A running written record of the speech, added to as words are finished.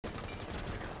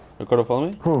Ricardo, follow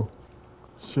me? Oh.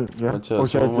 Shit, yeah. Watch Oh out,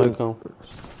 shit, someone might come.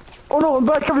 Oh no, I'm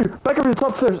back of you! Back of you! It's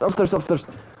upstairs! Upstairs, upstairs!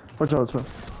 Watch out, watch out.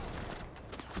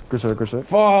 Good shot, good shot.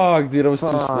 Fuck, dude, I was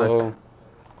too Fuck. slow.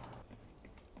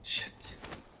 Shit.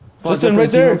 Fuck, Justin,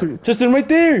 right there! Justin, right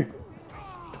there!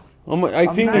 Oh my, I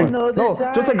I'm think not on the other No,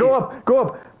 side. just go up, go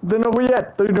up. They know where you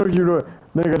at. They know you know it.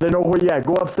 Nigga, they know where you at.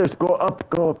 Go upstairs. Go up,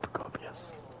 go up, go up.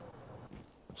 Yes.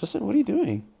 Justin, what are you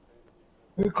doing?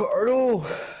 Ricardo.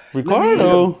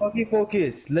 Ricardo? Fucking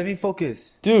focus. Let me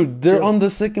focus. Dude, they're Chill. on the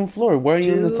second floor. Why are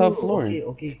you on the top floor? Okay,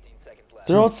 okay.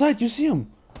 They're outside. You see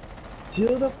them.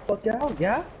 Chill the fuck out,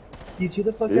 yeah? You chill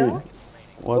the fuck Yeah. out?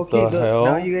 What Okay, the look, hell?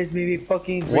 now you guys maybe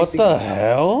fucking What the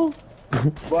hell?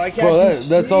 Well, I can't Bro, do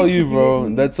that's all shit, you, bro.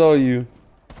 man. That's all you.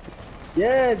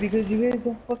 Yeah, because you guys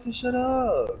don't fucking shut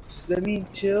up. Just let me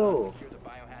chill.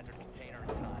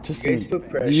 Justin, guys put you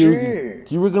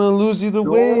pressure. were gonna lose either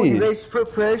No, way. you guys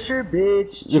put pressure,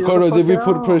 bitch. Chill Ricardo, the did we fuck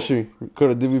put out. pressure?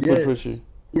 Ricardo, did we put Yes. pressure?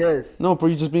 Yes. No, bro,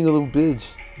 you're just being a little bitch.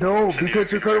 No,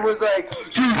 because Ricardo was like,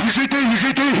 dude, he's right there, he's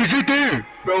right there, he's right there.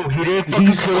 Bro, he didn't fucking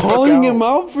He's chill the fuck calling him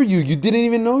out. out for you. You didn't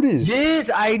even notice. Yes,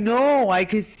 I know. I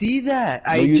could see that.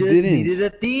 I you just didn't. needed a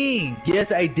thing.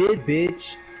 Yes, I did, bitch.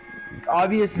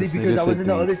 Obviously, This because nigga I was said on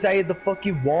the thing. other side of the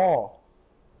fucking wall.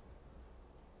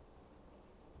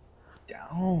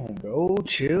 Down, bro.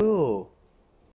 Chill.